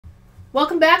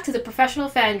Welcome back to the Professional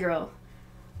Fangirl.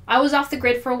 I was off the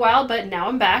grid for a while, but now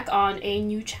I'm back on a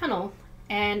new channel,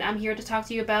 and I'm here to talk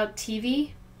to you about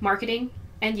TV, marketing,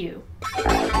 and you.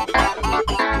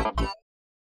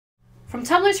 From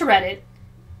Tumblr to Reddit,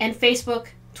 and Facebook,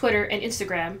 Twitter, and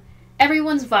Instagram,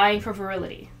 everyone's vying for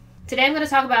virility. Today I'm going to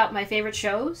talk about my favorite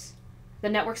shows, the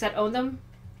networks that own them,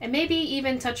 and maybe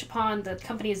even touch upon the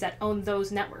companies that own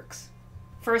those networks.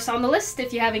 First on the list,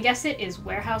 if you haven't guessed it, is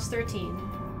Warehouse 13.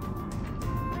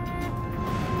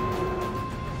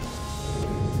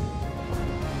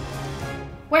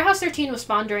 Warehouse 13 was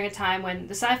spawned during a time when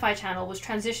the Sci-Fi Channel was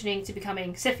transitioning to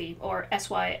becoming SYFY, or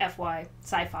SYFY,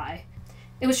 Sci-Fi.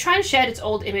 It was trying to shed its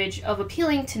old image of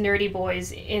appealing to nerdy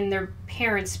boys in their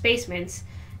parents' basements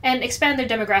and expand their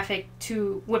demographic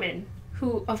to women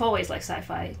who have always liked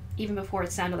sci-fi, even before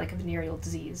it sounded like a venereal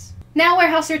disease. Now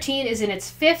Warehouse 13 is in its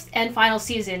 5th and final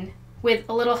season, with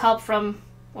a little help from,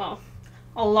 well,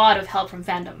 a lot of help from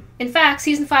fandom. In fact,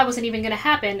 Season 5 wasn't even going to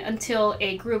happen until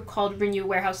a group called Renew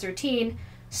Warehouse 13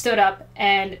 stood up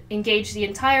and engaged the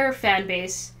entire fan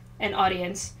base and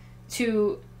audience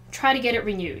to try to get it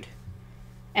renewed.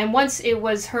 And once it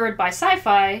was heard by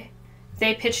Sci-Fi,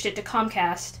 they pitched it to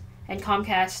Comcast, and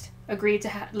Comcast agreed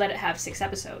to let it have 6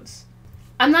 episodes.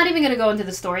 I'm not even going to go into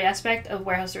the story aspect of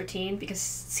Warehouse 13 because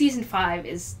Season 5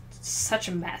 is such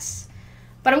a mess.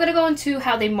 But I'm going to go into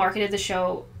how they marketed the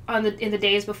show in the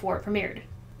days before it premiered.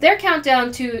 Their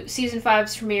countdown to Season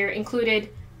 5's premiere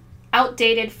included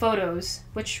outdated photos,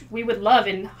 which we would love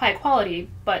in high quality,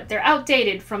 but they're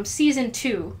outdated from Season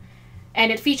 2,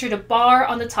 and it featured a bar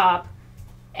on the top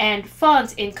and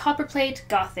fonts in copperplate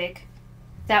Gothic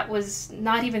that was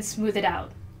not even smoothed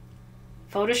out.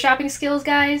 Photoshopping skills,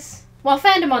 guys? While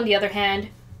fandom, on the other hand,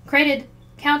 created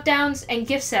countdowns and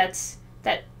gift sets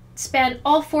that span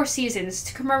all 4 seasons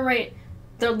to commemorate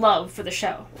their love for the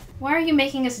show. Why are you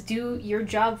making us do your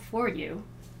job for you?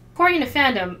 According to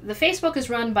fandom, the Facebook is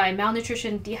run by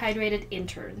malnutrition, dehydrated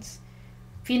interns.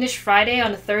 Fiendish Friday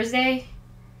on a Thursday?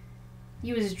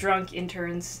 You is drunk,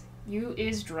 interns. You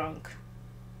is drunk.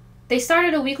 They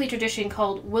started a weekly tradition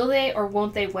called Will They or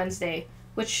Won't They Wednesday,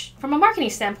 which, from a marketing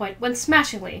standpoint, went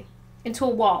smashingly into a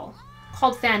wall,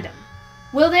 called fandom.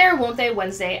 Will They or Won't They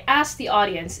Wednesday asked the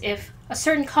audience if a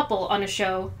certain couple on a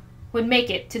show would make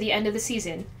it to the end of the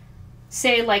season,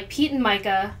 say like Pete and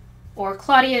Micah, or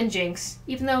Claudia and Jinx,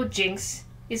 even though Jinx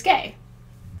is gay.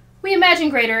 We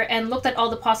imagined greater and looked at all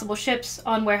the possible ships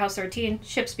on Warehouse 13,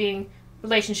 ships being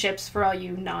relationships for all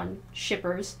you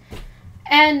non-shippers,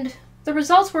 and the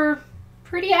results were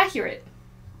pretty accurate.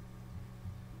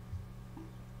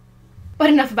 But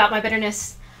enough about my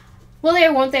bitterness. Will They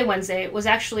or Won't They Wednesday was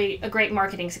actually a great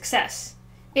marketing success.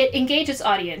 It engaged its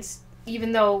audience.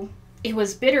 Even though it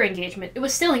was bitter engagement, it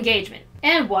was still engagement.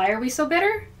 And why are we so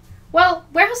bitter? Well,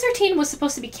 Warehouse 13 was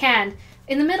supposed to be canned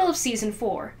in the middle of Season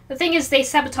 4. The thing is, they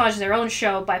sabotaged their own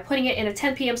show by putting it in a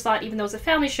 10 p.m. slot even though it's a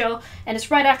family show, and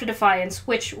it's right after Defiance,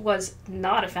 which was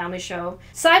not a family show.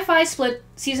 Sci-Fi split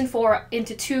Season 4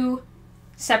 into 2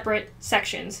 separate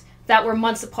sections that were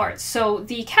months apart, so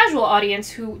the casual audience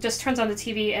who just turns on the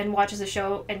TV and watches the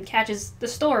show and catches the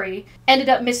story ended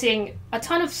up missing a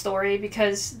ton of story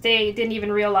because they didn't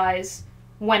even realize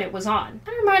when it was on.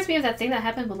 That reminds me of that thing that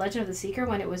happened with Legend of the Seeker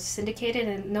when it was syndicated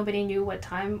and nobody knew what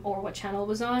time or what channel it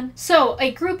was on. So a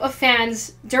group of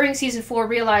fans during Season 4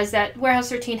 realized that Warehouse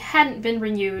 13 hadn't been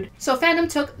renewed, so fandom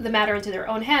took the matter into their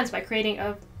own hands by creating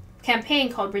a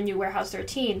campaign called Renew Warehouse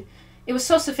 13. It was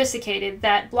so sophisticated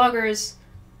that bloggers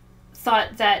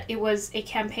thought that it was a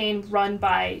campaign run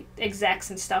by execs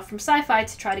and stuff from Sci-Fi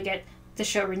to try to get the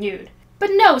show renewed.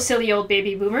 But no, silly old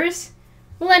baby boomers.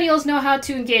 Millennials know how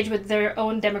to engage with their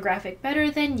own demographic better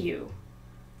than you.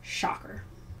 Shocker.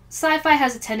 Sci-Fi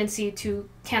has a tendency to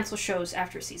cancel shows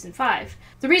after Season 5.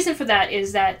 The reason for that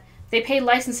is that they pay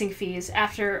licensing fees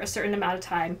after a certain amount of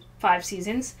time, 5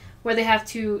 seasons, where they have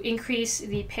to increase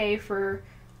the pay for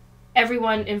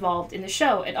everyone involved in the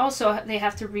show, and also they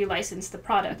have to relicense the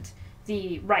product,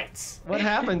 the rights. What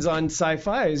happens on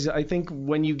Sci-Fi is, I think,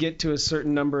 when you get to a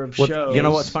certain number of shows... You know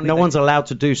what's funny? No one's allowed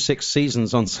to do 6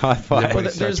 seasons on Sci-Fi. Yeah, well,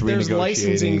 there's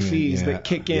licensing fees that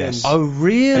kick in. Yes. Oh,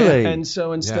 really? And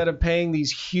so instead of paying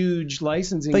these huge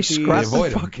licensing fees... They scrap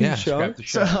the fucking show. Scrap the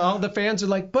show. So all the fans are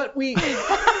like, but we...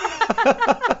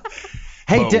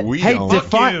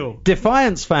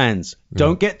 Defiance fans,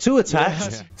 don't get too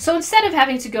attached. Yeah. So instead of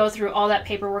having to go through all that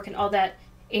paperwork and all that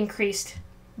increased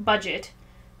budget,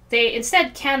 they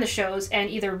instead can the shows and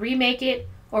either remake it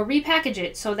or repackage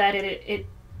it so that it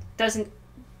doesn't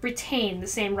retain the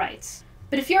same rights.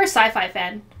 But if you're a sci-fi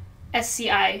fan,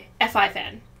 SCI-FI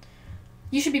fan,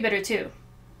 you should be bitter too.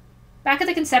 Back at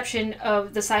the conception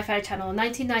of the Sci-Fi Channel in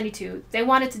 1992, they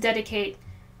wanted to dedicate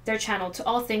their channel to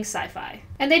all things sci-fi.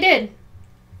 And they did.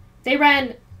 They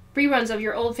ran reruns of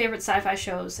your old favorite sci-fi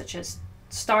shows such as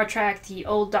Star Trek, the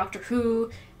old Doctor Who,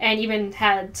 and even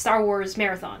had Star Wars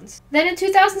marathons. Then in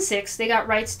 2006, they got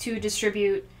rights to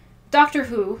distribute Doctor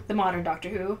Who, the modern Doctor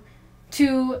Who,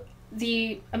 to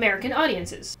the American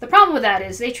audiences. The problem with that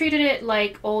is they treated it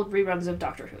like old reruns of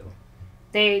Doctor Who.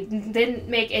 They didn't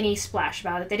make any splash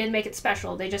about it. They didn't make it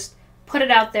special. They just put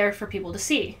it out there for people to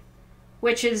see.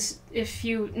 Which is, if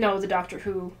you know the Doctor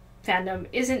Who fandom,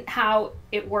 isn't how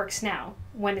it works now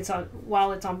while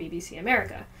it's on BBC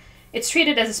America. It's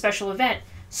treated as a special event,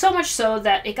 so much so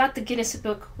that it got the Guinness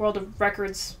Book World of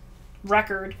Records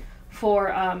record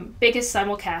for biggest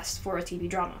simulcast for a TV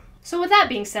drama. So with that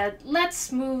being said,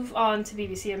 let's move on to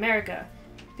BBC America,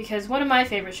 because one of my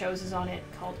favorite shows is on it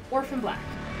called Orphan Black.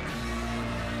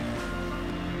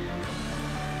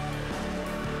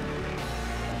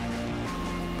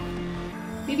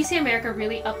 BBC America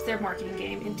really upped their marketing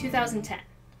game in 2010,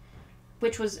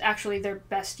 which was actually their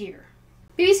best year.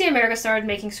 BBC America started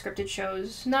making scripted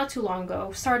shows not too long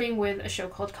ago, starting with a show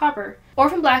called Copper.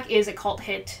 Orphan Black is a cult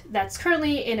hit that's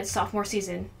currently in its sophomore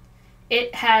season.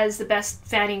 It has the best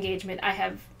fan engagement I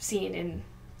have seen in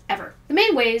ever. The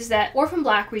main ways that Orphan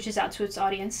Black reaches out to its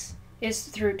audience is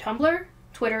through Tumblr,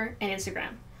 Twitter, and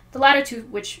Instagram, the latter two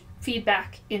which feed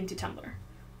back into Tumblr.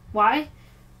 Why?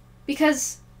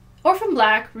 Because Orphan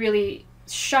Black really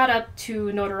shot up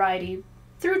to notoriety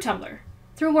through Tumblr,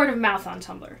 through word of mouth on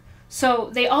Tumblr. So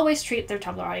they always treat their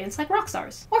Tumblr audience like rock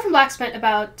stars. Orphan Black spent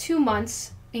about 2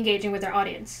 months engaging with their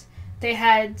audience. They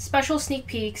had special sneak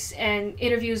peeks and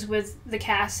interviews with the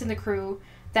cast and the crew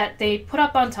that they put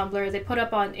up on Tumblr, they put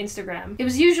up on Instagram. It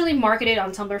was usually marketed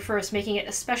on Tumblr first, making it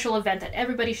a special event that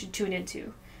everybody should tune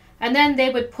into. And then they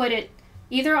would put it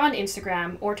either on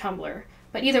Instagram or Tumblr.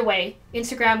 But either way,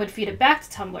 Instagram would feed it back to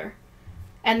Tumblr.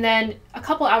 And then a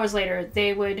couple hours later,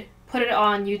 they would put it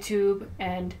on YouTube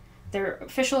and their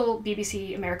official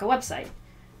BBC America website.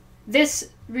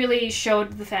 This really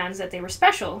showed the fans that they were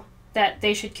special, that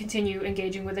they should continue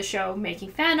engaging with the show,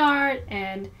 making fan art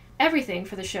and everything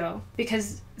for the show,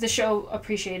 because the show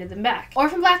appreciated them back.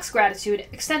 Orphan Black's gratitude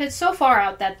extended so far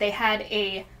out that they had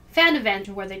a fan event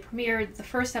where they premiered the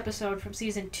first episode from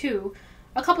season 2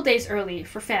 a couple days early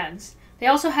for fans. They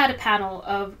also had a panel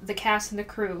of the cast and the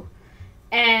crew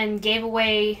and gave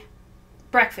away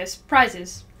breakfast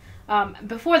prizes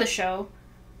before the show,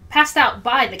 passed out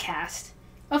by the cast,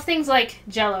 of things like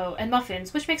Jell-O and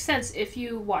muffins, which makes sense if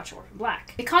you watch Orphan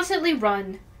Black. They constantly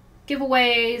run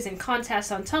giveaways and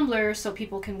contests on Tumblr so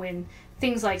people can win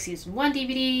things like Season 1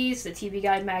 DVDs, the TV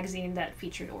Guide magazine that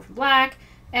featured Orphan Black,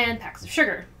 and packs of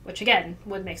sugar, which again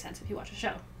would make sense if you watch the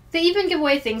show. They even give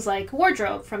away things like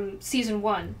wardrobe from Season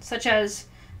 1, such as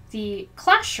the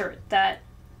Clash shirt that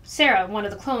Sarah, one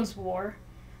of the clones, wore,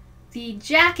 the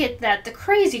jacket that the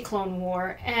crazy clone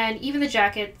wore, and even the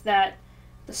jacket that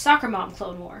the soccer mom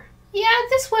clone wore. Yeah,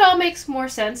 this would all make more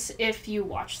sense if you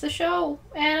watch the show,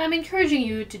 and I'm encouraging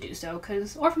you to do so,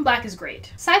 because Orphan Black is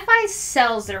great. Sci-Fi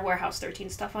sells their Warehouse 13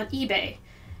 stuff on eBay.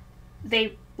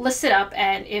 They list it up,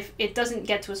 and if it doesn't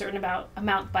get to a certain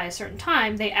amount by a certain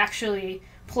time, they actually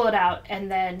pull it out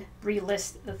and then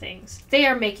relist the things. They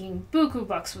are making buku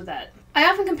bucks with that. I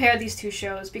often compare these two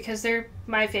shows because they're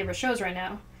my favorite shows right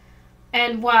now.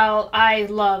 And while I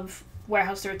love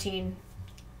Warehouse 13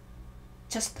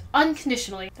 just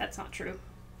unconditionally, that's not true.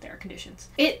 There are conditions.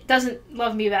 It doesn't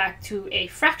love me back to a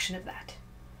fraction of that.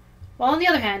 While on the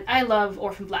other hand, I love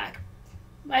Orphan Black.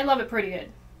 I love it pretty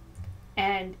good.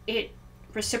 And it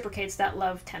reciprocates that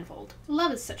love tenfold.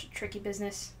 Love is such a tricky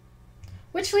business.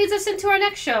 Which leads us into our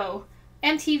next show,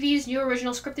 MTV's new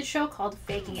original scripted show called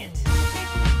Faking It.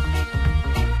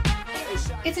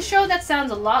 It's a show that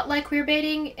sounds a lot like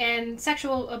queerbaiting and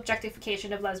sexual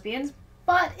objectification of lesbians,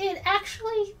 but it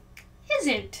actually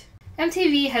isn't.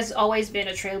 MTV has always been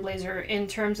a trailblazer in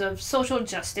terms of social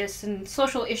justice and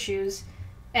social issues,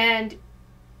 and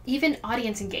even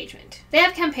audience engagement. They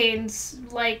have campaigns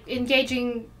like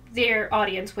engaging their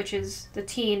audience, which is the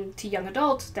teen to young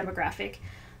adult demographic,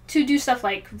 to do stuff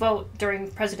like vote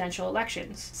during presidential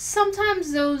elections.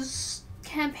 Sometimes those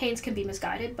campaigns can be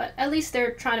misguided, but at least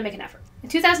they're trying to make an effort. In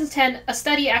 2010, a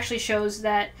study actually shows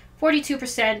that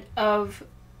 42% of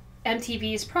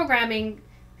MTV's programming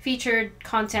featured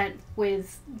content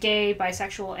with gay,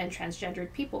 bisexual, and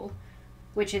transgendered people,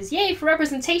 which is yay for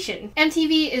representation.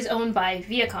 MTV is owned by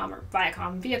Viacom, or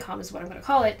Viacom is what I'm going to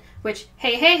call it, which,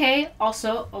 hey,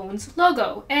 also owns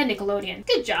Logo and Nickelodeon.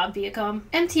 Good job, Viacom.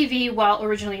 MTV, while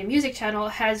originally a music channel,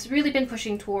 has really been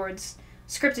pushing towards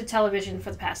scripted television for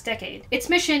the past decade. Its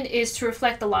mission is to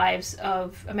reflect the lives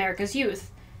of America's youth,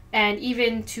 and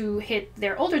even to hit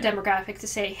their older demographic to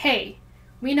say, hey,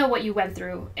 we know what you went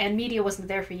through, and media wasn't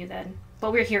there for you then,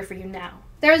 but we're here for you now.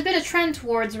 There has been a trend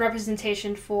towards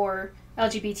representation for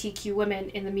LGBTQ women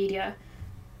in the media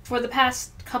for the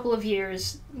past couple of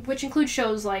years, which include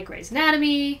shows like Grey's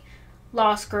Anatomy,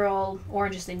 Lost Girl,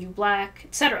 Orange is the New Black,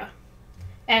 etc.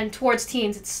 And towards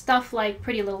teens, it's stuff like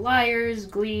Pretty Little Liars,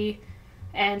 Glee,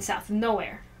 and South of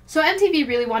Nowhere. So MTV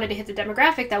really wanted to hit the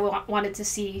demographic that wanted to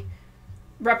see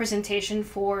representation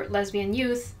for lesbian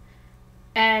youth,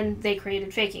 and they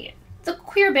created Faking It. The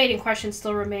queer baiting question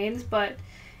still remains, but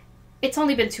it's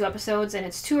only been 2 episodes and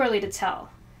it's too early to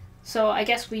tell. So I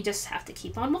guess we just have to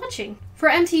keep on watching. For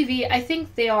MTV, I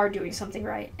think they are doing something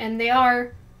right, and they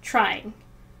are trying.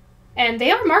 And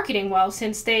they are marketing well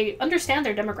since they understand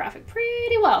their demographic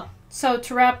pretty well. So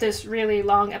to wrap this really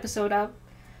long episode up,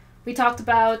 we talked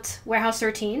about Warehouse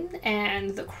 13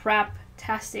 and the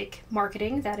crap-tastic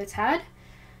marketing that it's had,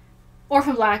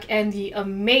 Orphan Black and the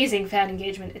amazing fan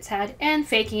engagement it's had, and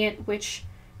Faking It, which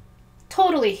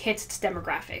totally hits its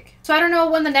demographic. So I don't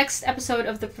know when the next episode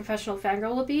of the Professional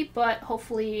Fangirl will be, but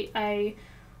hopefully I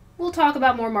will talk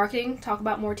about more marketing, talk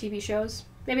about more TV shows,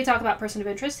 maybe talk about Person of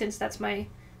Interest since that's my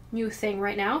new thing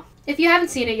right now. If you haven't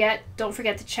seen it yet, don't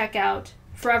forget to check out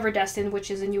Forever Destined,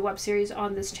 which is a new web series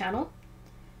on this channel.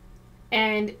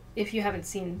 And if you haven't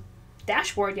seen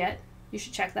Dashboard yet, you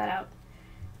should check that out.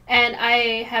 And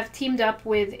I have teamed up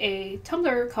with a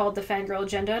Tumblr called The Fangirl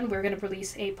Agenda, and we're going to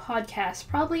release a podcast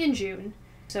probably in June.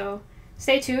 So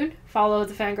stay tuned, follow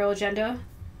The Fangirl Agenda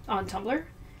on Tumblr,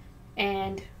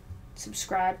 and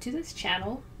subscribe to this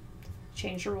channel,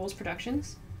 Change the Rules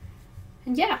Productions.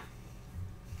 And yeah,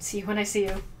 see you when I see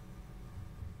you.